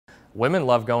women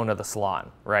love going to the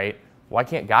salon, right? Why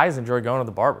can't guys enjoy going to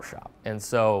the barbershop? And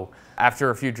so after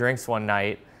a few drinks one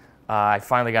night, I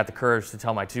finally got the courage to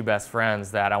tell my two best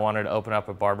friends that I wanted to open up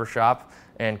a barbershop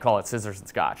and call it Scissors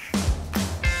Scotch.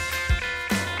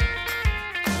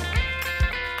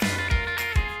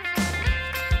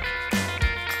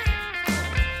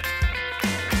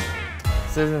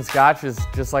 Scissors Scotch is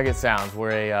just like it sounds.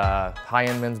 We're a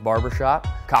high-end men's barbershop,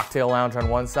 cocktail lounge on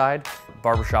one side,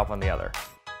 barbershop on the other.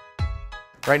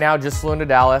 Right now, just flew into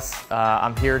Dallas.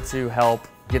 I'm here to help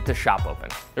get the shop open.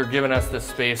 They're giving us this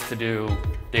space to do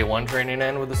day one training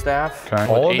in with the staff. Okay.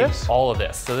 All of this? All of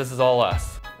this. So this is all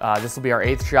us. This will be our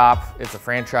 8th shop. It's a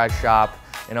franchise shop.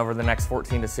 And over the next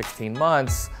 14 to 16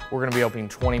 months, we're gonna be opening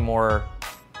 20 more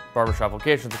barbershop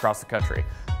locations across the country.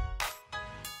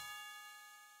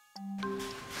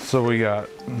 So we got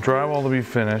drywall to be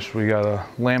finished. We gotta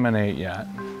laminate yet.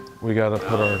 We gotta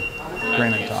put our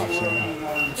granite tops in.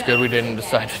 It's good we didn't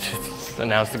decide to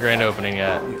announce the grand opening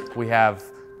yet. We have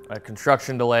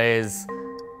construction delays,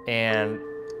 and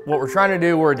what we're trying to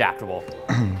do, we're adaptable.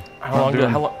 How long do the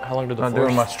floors? Not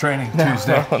doing much training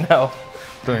Tuesday. No.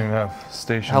 Don't even have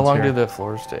stations. How long here. do the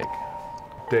floors take?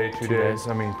 Day, 2 days.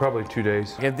 I mean, probably 2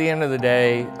 days. At the end of the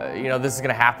day, you know, this is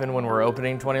gonna happen when we're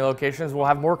opening 20 locations. We'll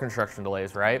have more construction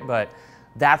delays, right? But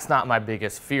that's not my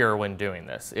biggest fear when doing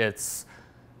this. It's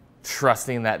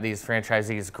trusting that these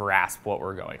franchisees grasp what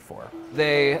we're going for.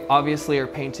 They obviously are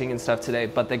painting and stuff today,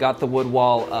 but they got the wood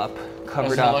wall up,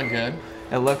 covered up. Does it look good?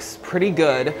 It looks pretty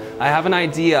good. I have an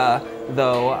idea,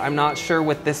 though. I'm not sure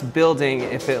with this building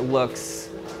if it looks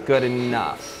good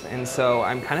enough. And so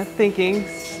I'm kind of thinking,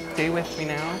 stay with me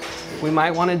now, we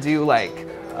might want to do like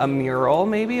a mural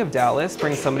maybe of Dallas,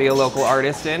 bring somebody, a local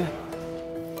artist in.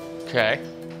 Okay.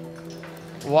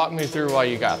 Walk me through why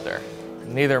you got there.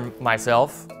 Neither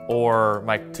myself or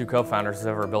my two co-founders have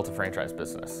ever built a franchise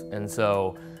business. And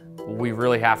so we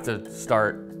really have to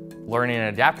start learning and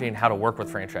adapting how to work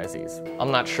with franchisees.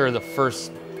 I'm not sure the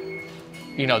first,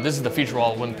 you know, this is the feature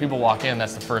wall. When people walk in,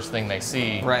 that's the first thing they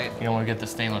see. Right. You know, when we get the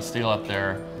stainless steel up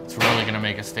there, it's really gonna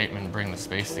make a statement and bring the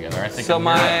space together. I think, So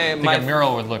a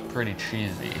mural would look pretty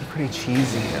cheesy. Pretty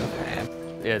cheesy, okay.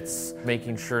 It's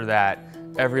making sure that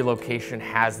every location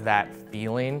has that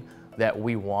feeling that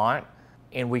we want,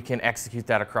 and we can execute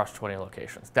that across 20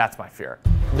 locations. That's my fear.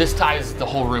 This ties the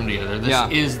whole room together. This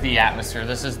is the atmosphere.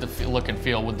 This is the look and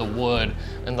feel with the wood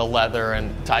and the leather,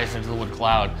 and ties into the wood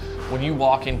cloud. When you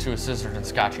walk into a Scissors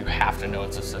Scotch, you have to know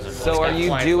it's a Scissors Scotch. So are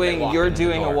you doing, you're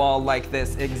doing a wall like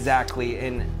this exactly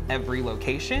in every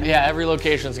location? Yeah, every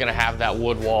location's gonna have that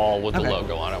wood wall with the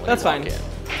logo on it when That's you walk fine.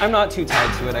 in. I'm not too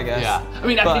tied to it, I guess. Yeah, I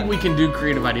mean, I think we can do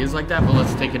creative ideas like that, but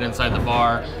let's take it inside the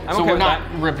bar. So we're not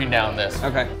ripping down this.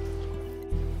 Okay.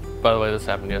 By the way, this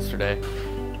happened yesterday.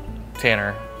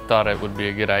 Tanner thought it would be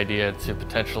a good idea to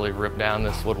potentially rip down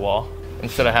this wood wall.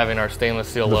 Instead of having our stainless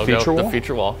steel logo, the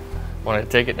feature wall, wanted to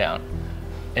take it down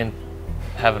and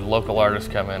have a local artist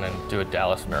come in and do a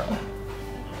Dallas mural.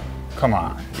 Come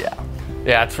on. Yeah.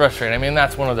 Yeah, it's frustrating. I mean,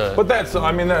 that's one of the... But that's,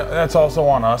 I mean, that's also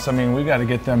on us. I mean, we got to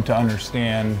get them to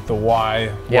understand the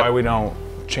why we don't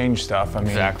change stuff. I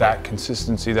mean, that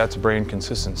consistency, that's brand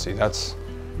consistency. That's...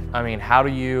 I mean, how do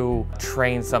you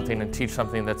train something and teach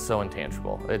something that's so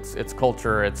intangible? It's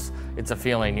culture, it's a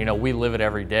feeling. You know, we live it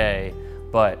every day,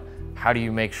 but how do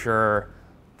you make sure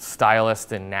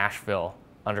stylist in Nashville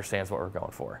understands what we're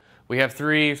going for? We have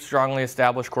 3 strongly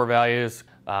established core values: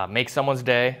 make someone's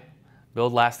day,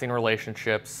 build lasting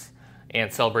relationships,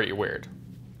 and celebrate your weird.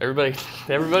 Everybody,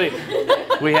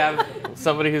 we have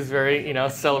somebody who's very, you know,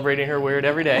 celebrating her weird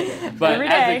every day. But every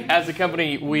day. As a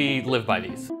company, we live by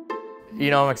these. You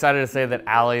know, I'm excited to say that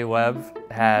Allie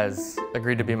Webb has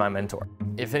agreed to be my mentor.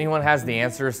 If anyone has the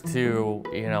answers to,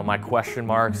 you know, my question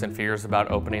marks and fears about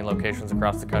opening locations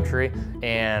across the country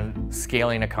and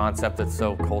scaling a concept that's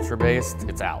so culture-based,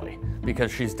 it's Allie,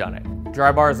 because she's done it.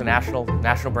 Dry Bar is a national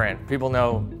brand. People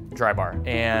know Dry Bar,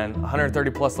 and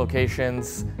 130 plus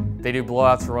locations. They do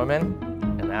blowouts for women,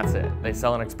 and that's it. They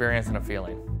sell an experience and a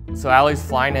feeling. So Allie's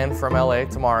flying in from LA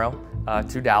tomorrow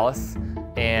to Dallas,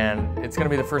 and it's gonna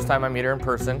be the first time I meet her in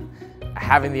person.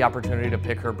 Having the opportunity to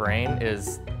pick her brain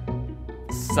is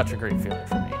such a great feeling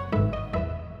for me.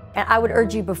 And I would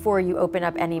urge you, before you open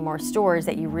up any more stores,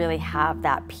 that you really have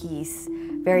that piece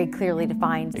very clearly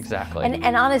defined. Exactly.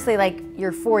 And honestly, like,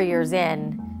 you're 4 years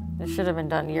in, it should have been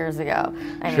done years ago.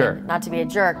 I mean, not to be a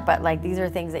jerk, but like, these are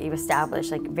things that you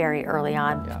establish like very early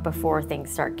on before things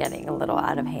start getting a little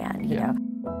out of hand, you know?